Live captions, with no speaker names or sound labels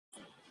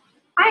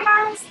Hi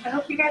guys, I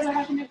hope you guys are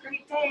having a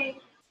great day.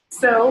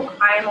 So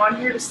I am on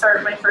here to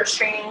start my first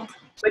training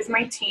with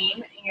my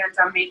team, and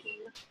I'm making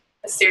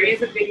a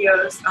series of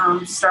videos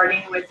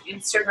starting with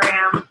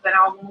Instagram, then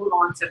I'll move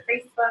on to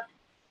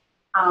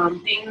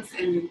Facebook, things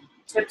and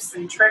tips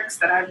and tricks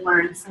that I've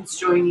learned since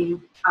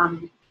joining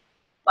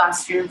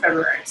last year in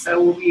February. So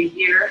it will be a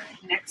year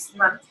next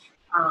month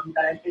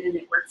that I've been in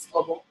It Works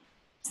Global.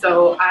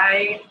 So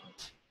I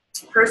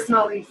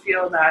personally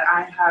feel that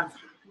I have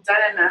done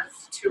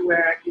enough to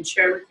where I can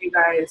share with you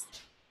guys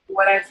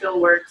what I feel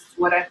works,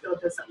 what I feel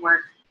doesn't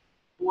work,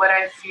 what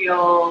I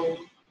feel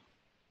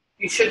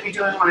you should be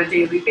doing on a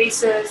daily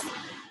basis,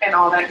 and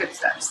all that good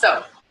stuff.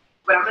 So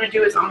what I'm going to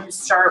do is I'm going to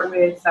start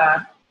with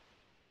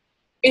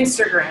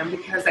Instagram,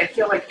 because I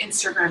feel like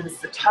Instagram is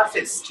the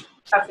toughest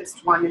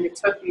one, and it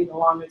took me the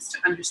longest to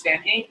understand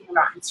anything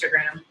about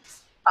Instagram.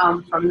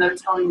 From them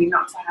telling me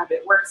not to have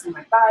it works in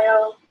my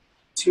bio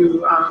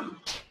to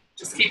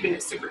just keeping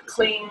it super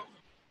clean.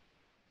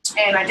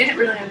 And I didn't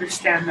really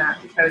understand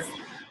that because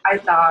I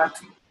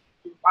thought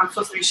I'm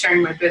supposed to be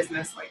sharing my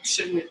business. Like,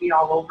 shouldn't it be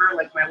all over,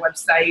 like my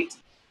website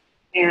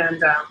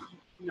and,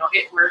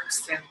 It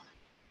Works and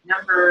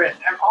number and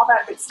all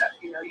that good stuff.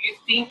 You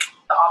think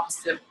the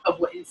opposite of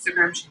what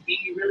Instagram should be.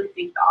 You really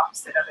think the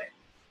opposite of it.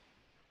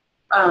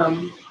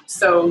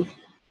 So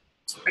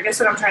I guess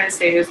what I'm trying to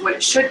say is what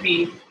it should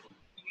be,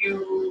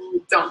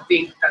 you don't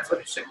think that's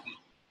what it should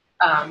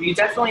be. You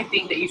definitely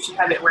think that you should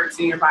have It Works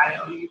in your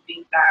bio. You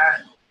think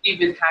that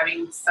even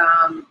having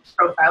some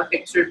profile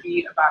picture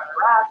be about a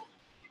wrap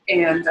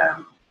and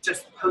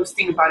just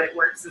posting about It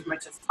Works as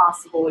much as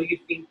possible, you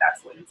think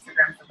that's what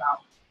Instagram's about.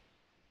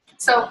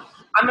 So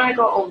I'm going to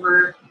go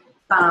over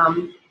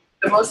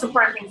the most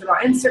important things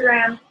about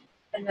Instagram,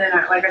 and then,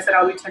 like I said,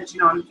 I'll be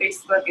touching on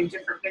Facebook and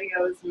different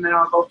videos, and then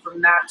I'll go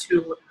from that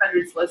to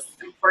hundreds lists,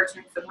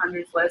 importance of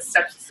hundreds lists,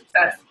 steps to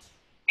success,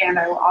 and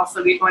I will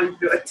also be going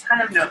through a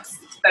ton of notes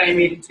that I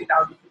made in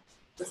 2000,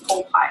 this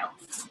whole pile.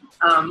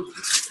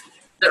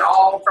 They're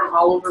all from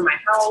all over my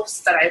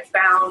house that I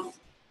found,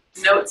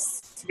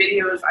 notes,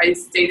 videos I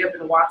stayed up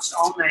and watched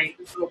all night.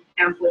 This little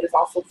pamphlet is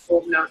also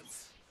full of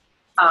notes.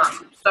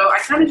 So I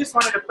kind of just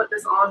wanted to put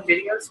this on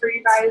videos for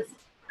you guys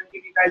and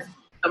give you guys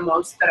the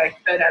most that I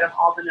could out of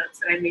all the notes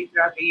that I made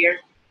throughout the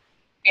year,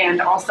 and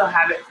also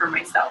have it for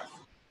myself.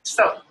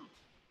 So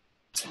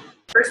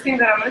first thing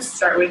that I'm going to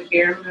start with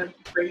here, I'm going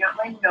to bring out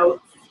my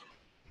notes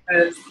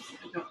because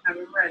I don't have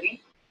them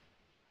ready.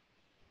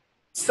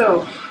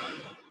 So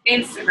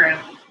Instagram.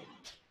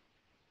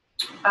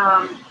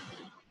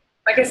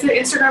 Like I said,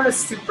 Instagram is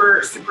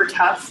super, super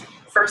tough.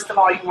 First of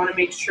all, you want to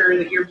make sure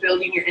that you're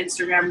building your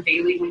Instagram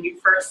daily when you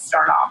first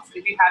start off.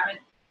 If you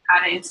haven't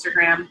had an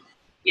Instagram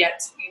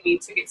yet, you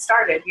need to get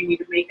started. You need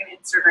to make an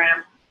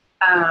Instagram.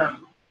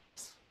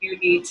 You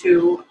need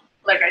to,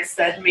 like I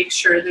said, make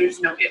sure there's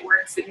no It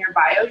Works in your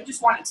bio. You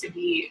just want it to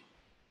be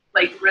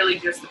like really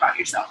just about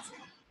yourself.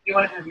 You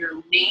want to have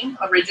your name,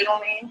 original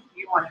name.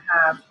 You want to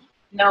have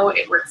no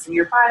It Works in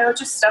your bio,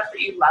 just stuff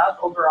that you love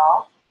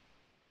overall.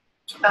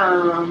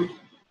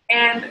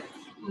 And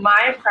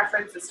my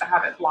preference is to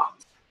have it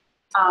blocked.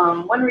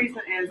 One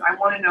reason is I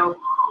want to know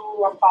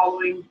who I'm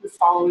following, who's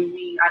following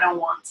me. I don't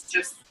want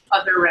just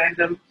other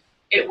random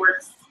It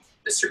Works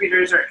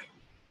distributors or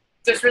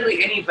just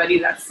really anybody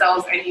that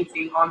sells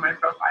anything on my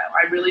profile.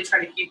 I really try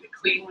to keep it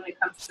clean when it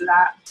comes to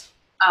that.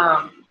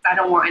 I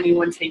don't want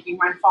anyone taking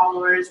my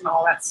followers and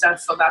all that stuff,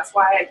 so that's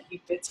why I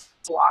keep it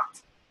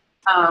blocked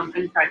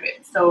and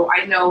private. So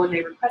I know when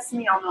they request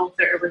me, I'll know if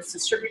they're a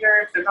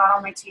distributor. If they're not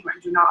on my team, I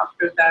do not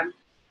approve them.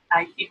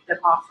 I keep them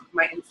off of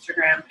my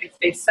Instagram. If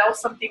they sell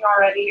something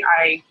already,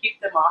 I keep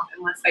them off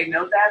unless I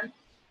know them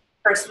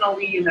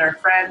personally and they're a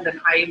friend,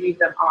 then I leave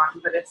them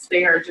on. But if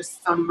they are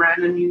just some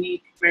random,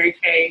 unique, Mary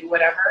Kay,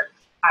 whatever,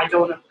 I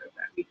don't approve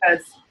them, because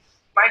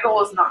my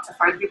goal is not to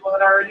find people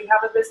that already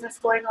have a business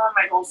going on.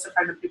 My goal is to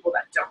find the people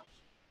that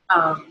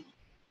don't.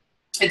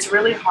 It's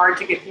really hard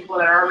to get people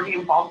that are already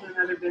involved in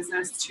another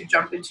business to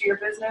jump into your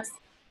business.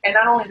 And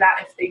not only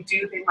that, if they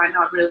do, they might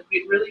not really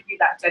be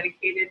that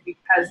dedicated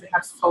because they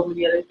have so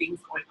many other things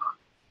going on.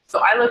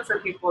 So I look for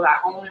people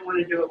that only want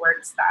to do It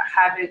Works, that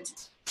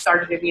haven't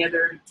started any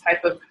other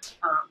type of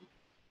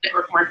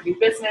network marketing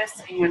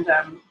business. And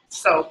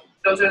so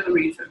those are the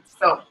reasons.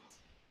 So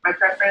my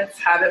preference,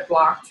 have it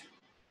blocked.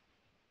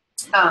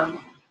 Have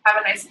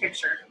a nice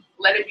picture.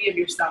 Let it be of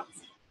yourself.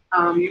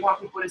 You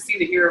want people to see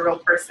that you're a real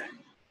person.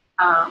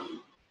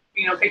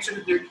 Pictures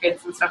with your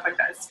kids and stuff like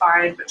that is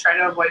fine, but try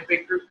to avoid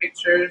big group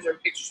pictures or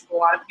pictures with a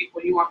lot of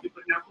people. You want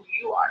people to know who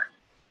you are.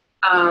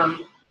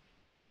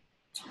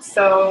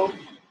 So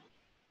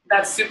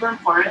that's super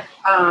important.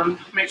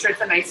 Make sure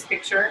it's a nice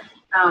picture.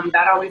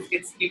 That always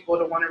gets people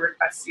to want to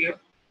request you.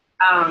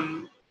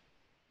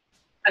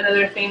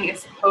 Another thing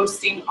is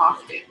posting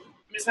often.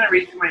 I'm just going to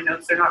read through my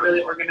notes. They're not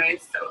really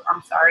organized, so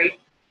I'm sorry,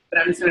 but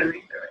I'm just going to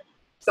read through it.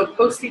 So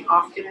posting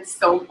often is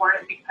so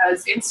important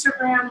because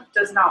Instagram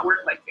does not work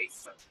like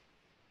Facebook.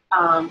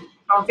 On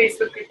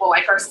Facebook, people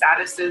like our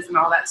statuses and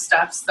all that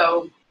stuff.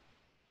 So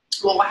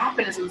Well, what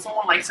happened is when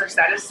someone likes our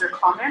status or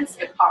comments,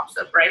 it pops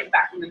up right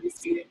back in the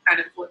newsfeed. It kind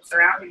of flips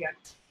around again.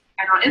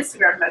 And on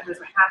Instagram, that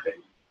doesn't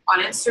happen. On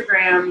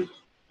Instagram,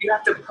 you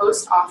have to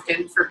post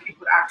often for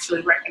people to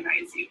actually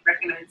recognize you,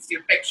 recognize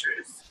your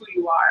pictures, who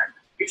you are,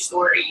 your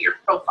story, your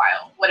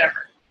profile,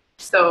 whatever.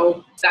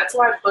 So that's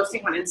why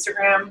posting on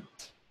Instagram,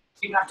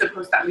 you have to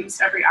post at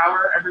least every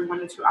hour, every 1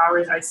 to 2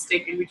 hours. I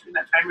stick in between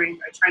that time range.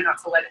 I try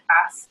not to let it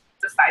pass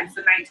besides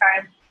the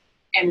nighttime.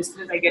 And as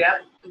soon as I get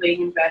up,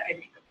 laying in bed, I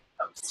make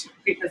a post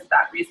because of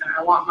that reason.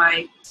 I want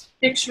my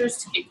pictures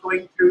to keep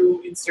going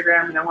through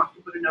Instagram, and I want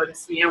people to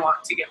notice me. I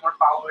want to get more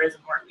followers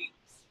and more leads.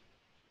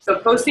 So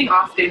posting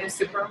often is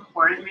super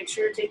important. Make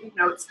sure you're taking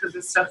notes because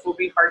this stuff will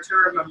be hard to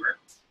remember.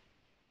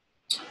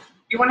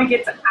 You want to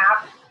get the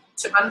app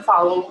to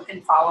unfollow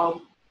and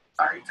follow.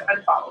 Sorry, to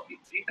unfollow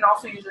people. You can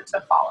also use it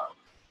to follow.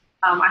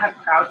 I have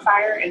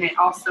Crowdfire, and it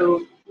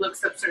also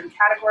looks up certain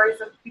categories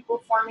of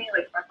people for me,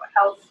 like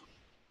health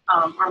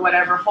or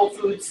whatever, Whole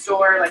Foods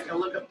store. Like I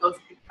look up those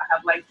people that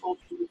have like Whole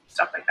Foods,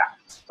 stuff like that.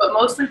 But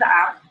mostly the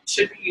app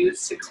should be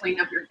used to clean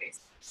up your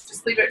face.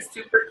 Just leave it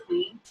super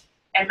clean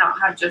and not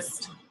have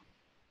just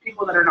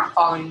people that are not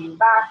following you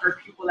back or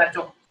people that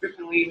don't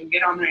frequently even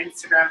get on their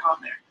Instagram on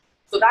there.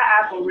 So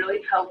that app will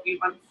really help you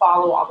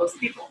unfollow all those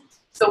people.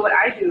 So what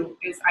I do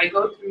is I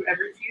go through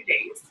every few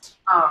days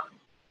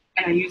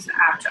and I use the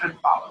app to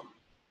unfollow.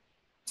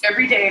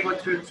 Every day I go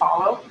through and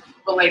follow,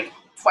 but like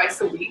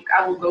twice a week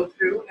I will go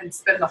through and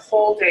spend the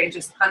whole day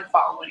just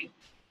unfollowing.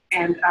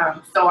 And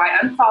so I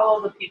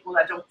unfollow the people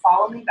that don't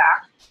follow me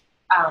back.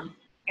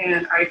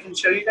 And I can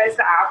show you guys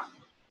the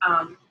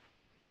app.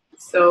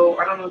 So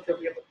I don't know if you'll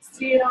be able to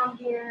see it on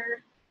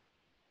here,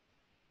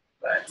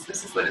 but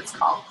this is what it's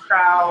called,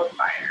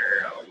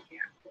 Crowdfire. Oh, yeah.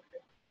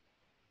 Okay.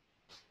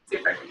 See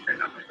if I can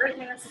turn on my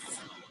brightness.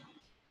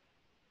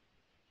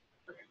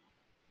 Okay.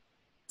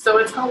 So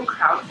it's called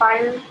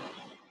Crowdfire,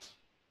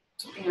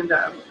 and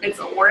it's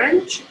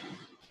orange.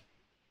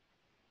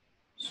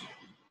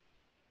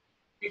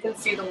 You can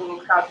see the little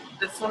crowd.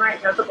 This one right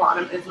here at the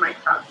bottom is my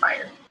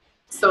Crowdfire.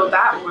 So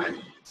that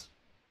one,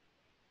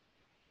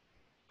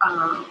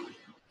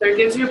 there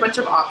gives you a bunch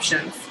of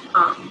options.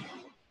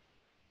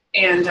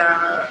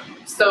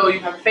 So you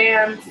have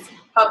fans,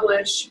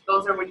 publish,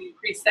 those are when you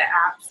preset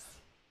apps.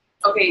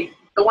 Okay,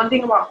 the one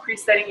thing about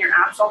presetting your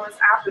apps on this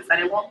app is that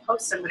it won't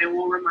post them, but it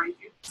will remind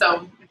you.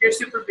 So if you're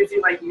super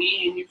busy like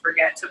me and you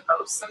forget to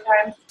post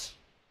sometimes,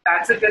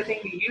 that's a good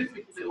thing to use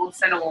because it will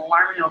send an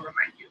alarm and it'll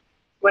remind you.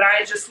 What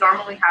I just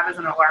normally have is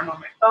an alarm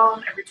on my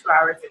phone. Every 2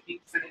 hours it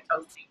beeps and it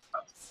tells me to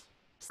post.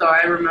 So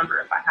I remember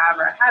if I have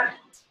or I haven't.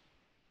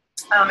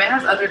 It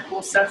has other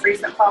cool stuff,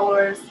 recent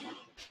followers.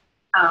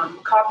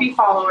 Copy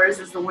followers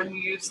is the one you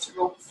use to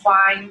go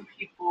find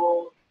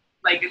people,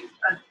 like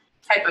a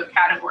type of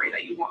category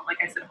that you want. Like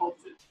I said, Whole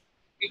Foods.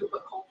 You can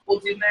put Whole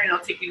Foods in there and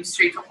it'll take you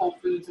straight to Whole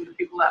Foods and the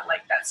people that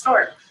like that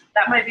store.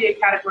 That might be a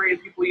category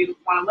of people you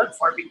want to look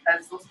for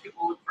because those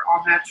people look for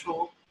all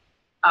natural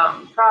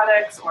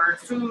products or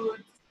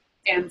foods.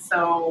 And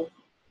so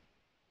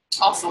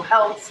also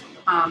health.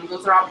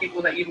 Those are all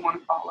people that you'd want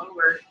to follow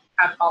or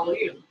have follow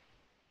you.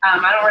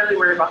 I don't really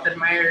worry about the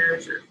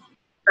admirers or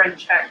friend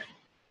check.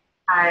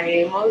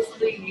 I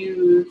mostly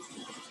use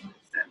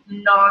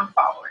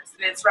non-followers,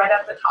 and it's right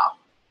at the top.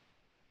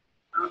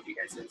 I don't know if you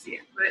guys can see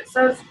it, but it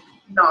says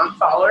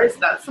non-followers.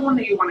 That's the one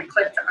that you want to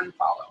click to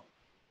unfollow.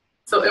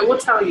 So it will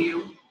tell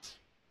you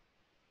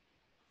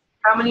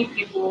how many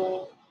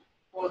people,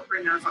 well,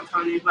 right now it's not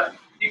telling you, but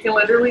you can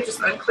literally just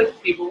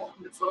unclick people,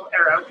 this little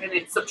arrow, and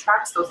it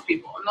subtracts those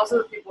people. And those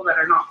are the people that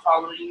are not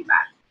following you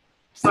back.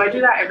 So I do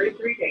that every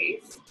 3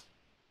 days.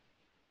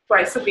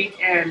 Twice a week,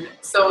 and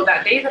so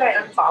that day that I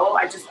unfollow,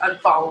 I just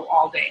unfollow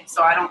all day,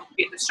 so I don't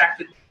get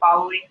distracted with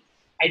following.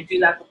 I do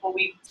that the whole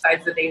week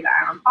besides the day that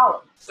I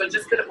unfollow. So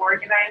just get it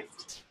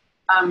organized,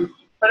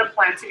 put a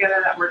plan together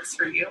that works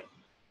for you.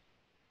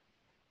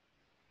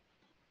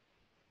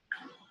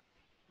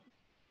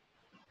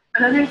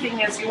 Another thing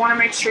is you want to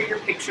make sure your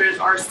pictures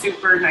are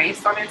super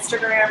nice on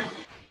Instagram.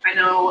 I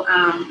know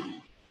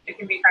it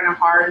can be kind of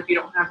hard if you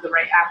don't have the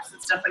right apps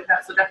and stuff like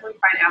that. So definitely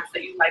find apps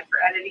that you like for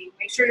editing.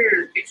 Make sure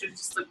your pictures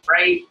just look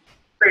bright,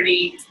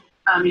 pretty.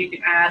 You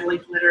can add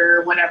like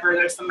glitter, whatever.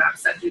 There's some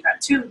apps that do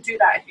that too. Do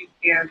that if you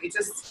can. It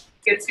just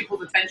gets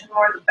people's attention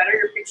more. The better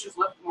your pictures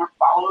look, the more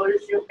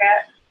followers you'll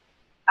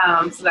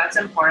get. So that's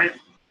important.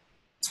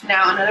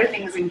 Now, another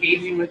thing is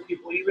engaging with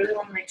people. You really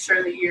want to make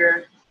sure that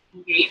you're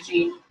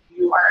engaging.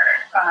 You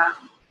are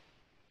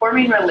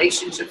forming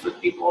relationships with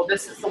people.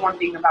 This is the one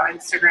thing about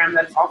Instagram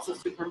that's also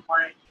super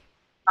important.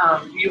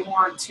 You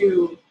want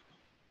to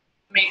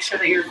make sure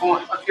that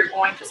if you're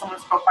going to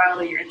someone's profile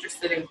that you're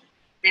interested in,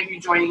 maybe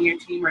joining your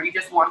team or you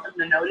just want them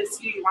to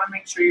notice you, you want to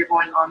make sure you're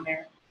going on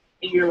there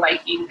and you're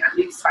liking at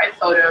least 5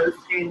 photos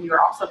and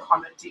you're also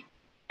commenting.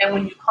 And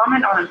when you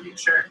comment on a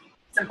picture,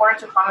 it's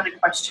important to comment a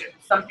question,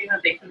 something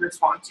that they can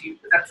respond to,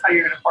 because that's how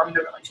you're going to form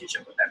the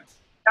relationship with them.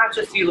 Not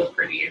just you look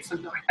pretty or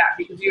something like that,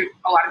 because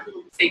a lot of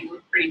people say you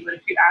look pretty, but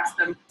if you ask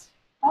them,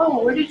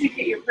 oh, where did you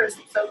get your purse?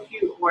 It's so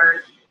cute,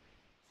 or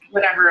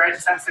whatever, I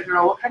just asked the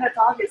girl, what kind of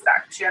dog is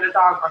that? She had a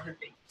dog on her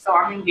thing. So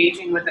I'm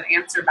engaging with an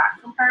answer back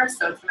from her,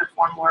 so it's going to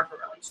form more of a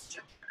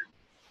relationship with her,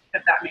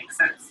 if that makes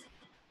sense.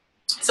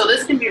 So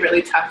this can be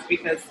really tough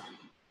because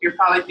you're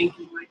probably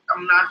thinking, like,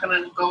 I'm not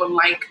going to go and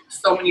like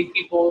so many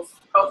people's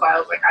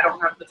profiles. Like, I don't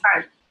have the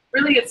time.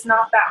 Really, it's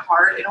not that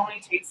hard. It only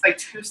takes like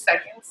 2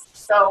 seconds.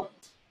 So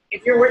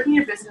if you're working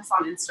your business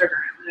on Instagram,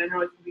 and I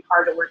know it can be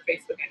hard to work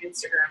Facebook and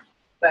Instagram,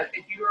 but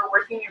if you are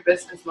working your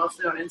business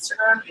mostly on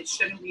Instagram, it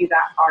shouldn't be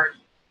that hard.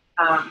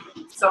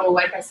 So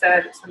like I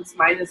said, since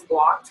mine is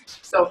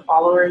blocked, so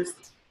followers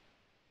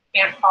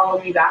can't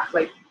follow me back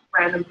like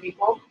random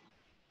people,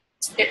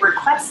 it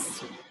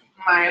requests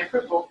my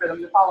approval for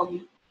them to follow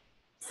me.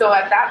 So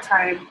at that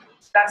time,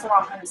 that's when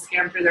I'll kind of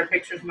scan through their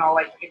pictures and I'll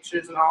like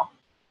pictures and I'll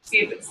see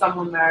if it's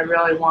someone that I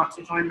really want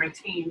to join my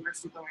team or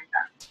something like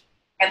that.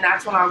 And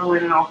that's when I'll go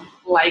in and I'll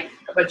like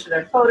a bunch of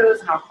their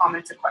photos and I'll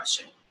comment a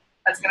question.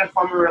 That's going to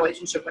form a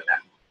relationship with them.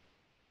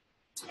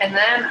 And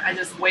then I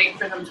just wait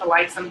for them to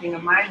like something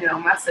of mine and I'll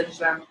message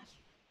them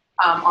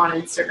on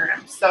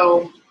Instagram.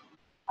 So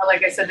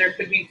like I said, there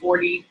could be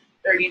 40,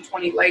 30,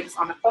 20 likes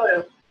on a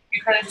photo.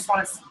 You kind of just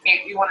want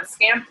to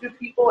scan through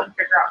people and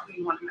figure out who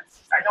you want to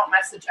message. I don't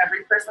message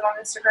every person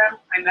on Instagram.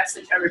 I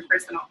message every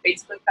person on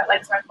Facebook that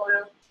likes my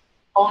photo.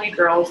 Only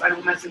girls. I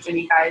don't message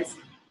any guys.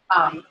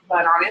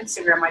 But on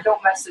Instagram, I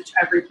don't message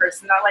every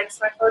person that likes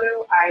my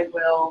photo. I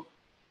will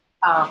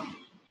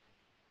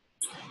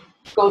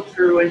go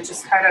through and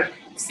just kind of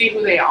see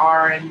who they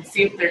are and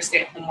see if they're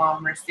stay-at-home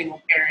mom or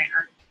single parent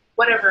or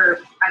whatever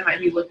I might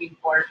be looking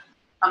for.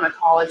 I'm a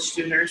college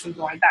student or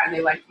something like that, and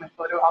they like my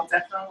photo. I'll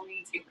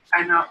definitely take the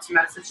time out to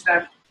message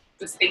them.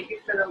 Just thank you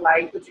for the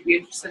like. Would you be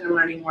interested in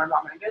learning more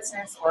about my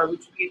business, or would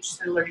you be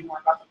interested in learning more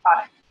about the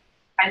product?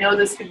 I know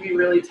this could be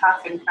really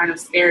tough and kind of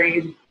scary,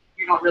 and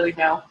you don't really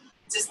know.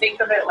 Just think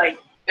of it like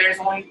there's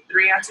only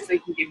 3 answers they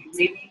can give you,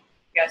 maybe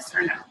yes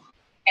or no.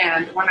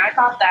 And when I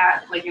thought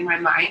that, like in my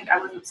mind, I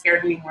wasn't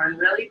scared anymore. And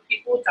really,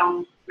 people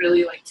don't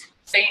really like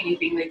say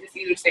anything. They just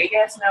either say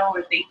yes, no,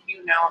 or thank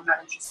you, no, I'm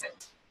not interested.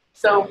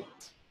 So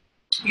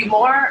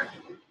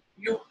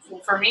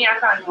for me,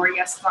 I've gotten more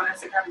yeses on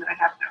Instagram than I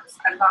have no's.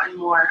 I've gotten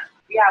more,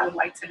 yeah, I would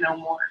like to know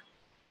more.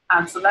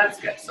 So that's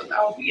good. So that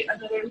will be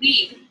another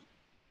lead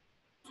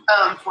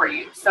for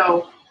you.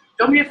 So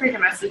don't be afraid to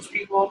message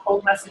people.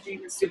 Cold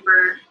messaging is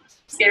super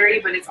scary,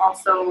 but it's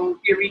also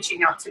you're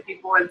reaching out to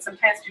people, and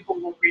sometimes people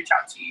won't reach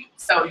out to you.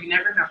 So you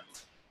never know.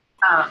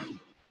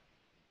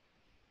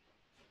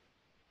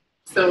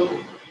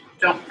 So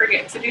don't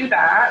forget to do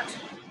that.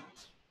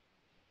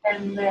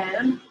 And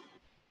then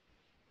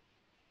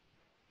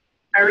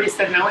I already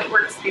said no, it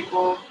works,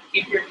 people.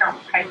 Keep your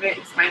account private.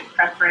 It's my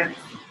preference.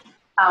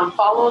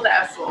 Follow the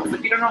S rules.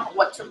 If you don't know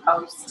what to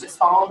post, just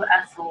follow the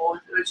S rule,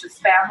 which is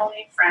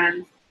family,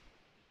 friends.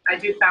 I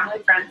do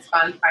family, friends,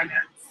 fun,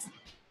 finance.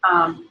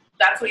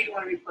 That's what you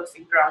want to be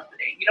posting throughout the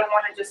day. You don't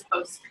want to just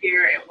post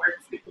here, it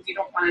works, because you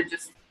don't want to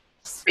just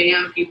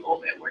spam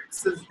people, it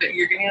works. Because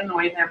you're going to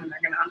annoy them and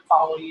they're going to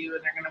unfollow you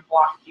and they're going to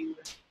block you.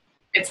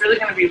 It's really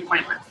going to be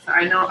pointless.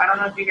 I don't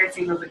know if you guys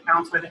seen those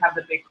accounts where they have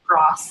the big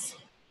cross.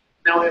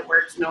 No, it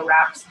works, no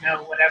wraps,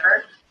 no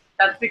whatever.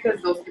 That's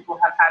because those people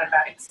have had a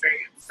bad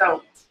experience.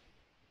 So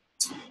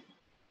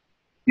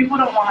people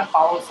don't want to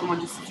follow someone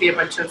just to see a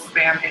bunch of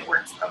spam it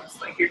works posts.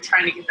 Like you're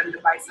trying to get them to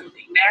buy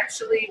something. They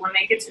actually, when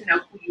they get to know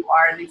who you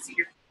are, they see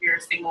you're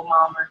a single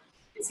mom, or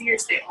they see you're a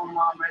stay-at-home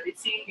mom, or they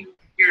see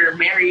you're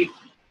married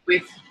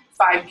with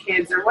 5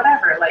 kids or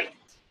whatever. Like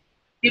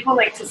people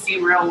like to see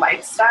real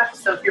life stuff.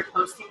 So if you're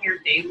posting your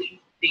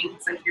daily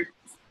things, like your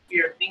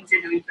things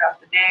you're doing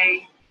throughout the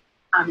day,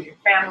 your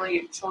family,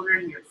 your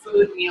children, your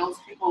food, meals.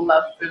 People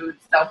love food,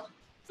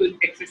 food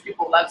pictures.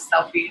 People love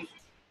selfies.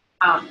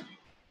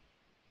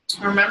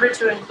 Remember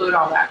to include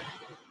all that.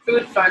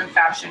 Food, fun,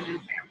 fashion, and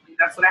family.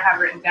 That's what I have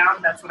written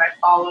down. That's what I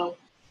follow.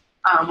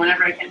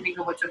 Whenever I can think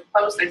of what to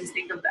post, I just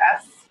think of the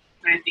S,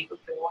 and I think,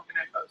 okay, what can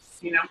I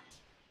post, you know?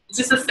 It's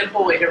just a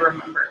simple way to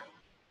remember.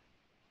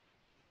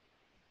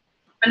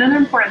 Another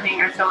important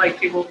thing I feel like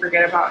people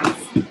forget about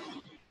is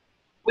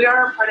we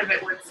are a part of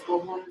It Works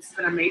Global, and this is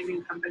an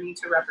amazing company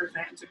to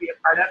represent and to be a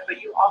part of,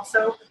 but you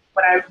also,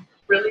 what I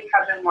really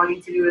have been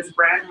wanting to do is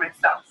brand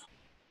myself.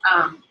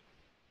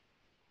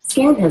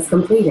 Scan has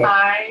completed.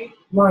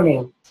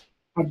 Warning.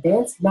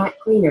 Advanced Matte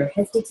Cleaner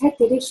has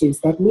detected issues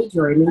that need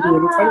your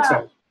immediate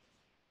attention.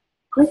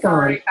 Click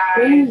on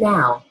Clean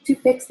Now to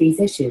fix these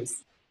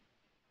issues.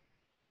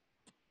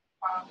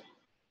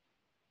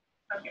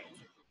 Okay.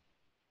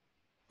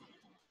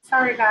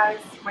 Sorry guys,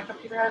 my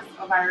computer has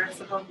a virus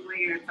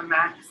supposedly, and it's a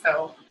Mac,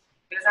 so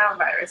it doesn't have a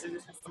virus, it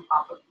just has some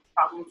pop-up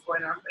problems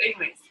going on. But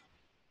anyways,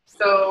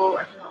 so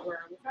I don't know where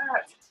I was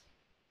at.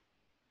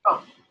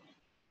 Oh.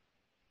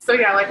 So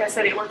yeah, like I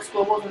said, It Works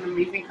Global is an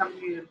amazing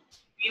company to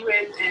be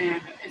with,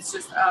 and it's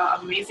just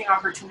an amazing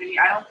opportunity.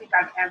 I don't think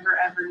I've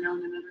ever known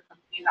another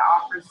company that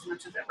offers as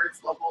much as It Works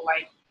Global.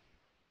 Like,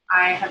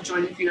 I have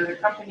joined a few other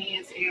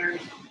companies, and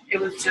it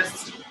was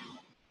just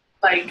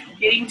like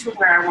getting to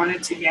where I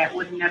wanted to get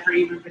would never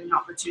even been an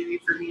opportunity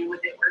for me. And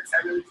with It Works,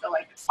 I really feel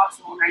like it's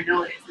possible, and I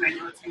know it is, and I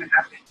know it's going to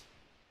happen.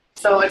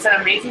 So it's an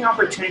amazing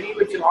opportunity,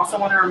 but you also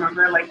want to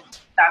remember, like,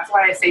 that's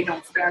why I say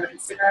don't spam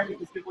Instagram,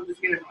 because people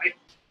just get annoyed.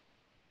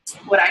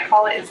 What I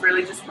call it is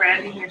really just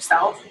branding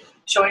yourself,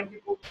 showing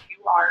people who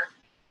you are,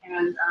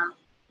 and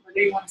whether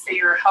you want to say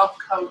you're a health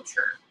coach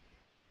or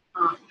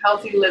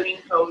healthy living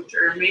coach,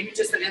 or maybe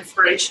just an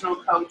inspirational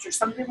coach or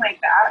something like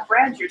that,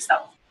 brand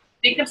yourself.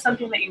 Think of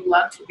something that you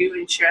love to do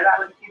and share that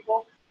with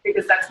people,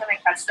 because that's going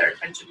to catch their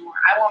attention more.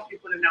 I want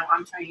people to know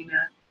I'm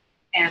Taina,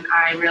 and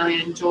I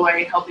really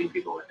enjoy helping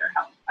people with their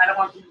health. I don't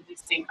want them to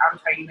just think I'm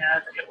Taina,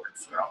 that It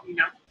Works girl, you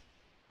know?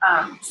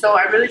 So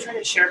I really try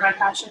to share my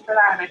passion for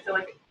that, and I feel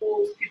like it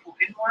pulls people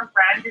in more.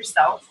 Brand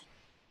yourself.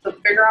 So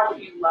figure out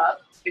what you love.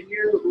 If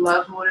you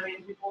love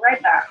motivating people,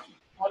 write that.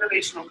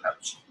 Motivational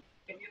coach.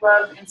 If you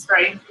love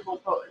inspiring people,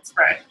 put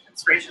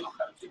inspirational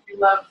coach. If you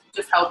love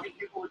just helping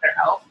people with their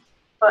health,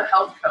 put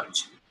health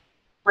coach.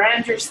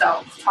 Brand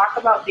yourself. Talk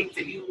about things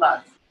that you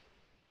love,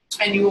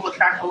 and you will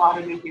attract a lot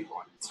of new people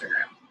on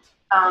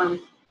Instagram.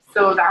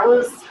 So that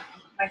was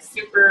my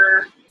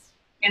super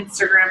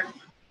Instagram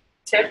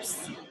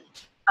tips.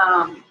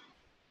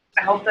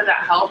 I hope that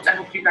helped. I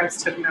hope you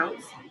guys took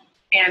notes.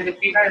 And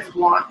if you guys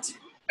want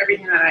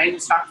everything that I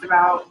just talked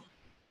about,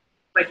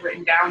 like,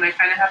 written down, I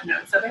kind of have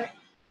notes of it.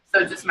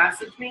 So just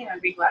message me, and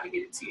I'd be glad to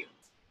get it to you.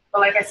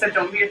 But like I said,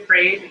 don't be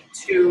afraid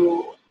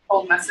to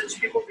cold message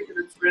people, because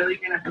it's really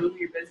going to boom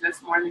your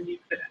business more than you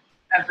could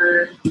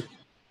ever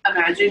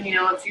imagine. You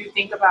know, if you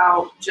think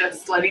about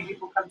just letting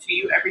people come to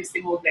you every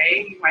single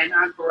day, you might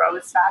not grow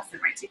as fast.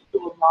 It might take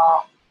you a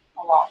lot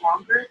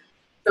longer.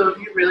 So if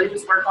you really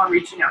just work on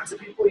reaching out to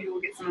people, you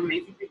will get some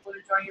amazing people to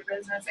join your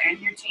business and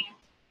your team.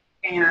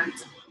 And,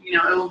 you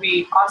know, it will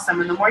be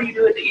awesome. And the more you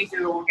do it, the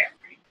easier it will get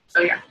for you. So,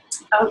 yeah,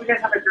 I hope you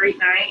guys have a great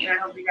night, and I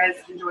hope you guys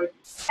enjoy the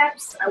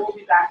steps. I will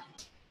be back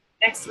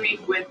next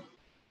week with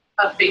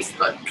a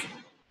Facebook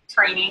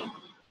training,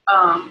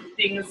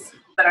 things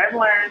that I've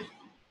learned.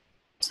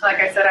 Like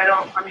I said, I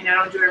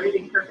don't do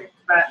everything perfect,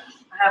 but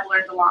I have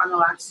learned a lot in the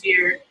last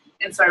year.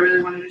 And so I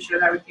really wanted to share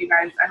that with you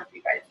guys. I hope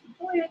you guys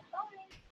enjoy it.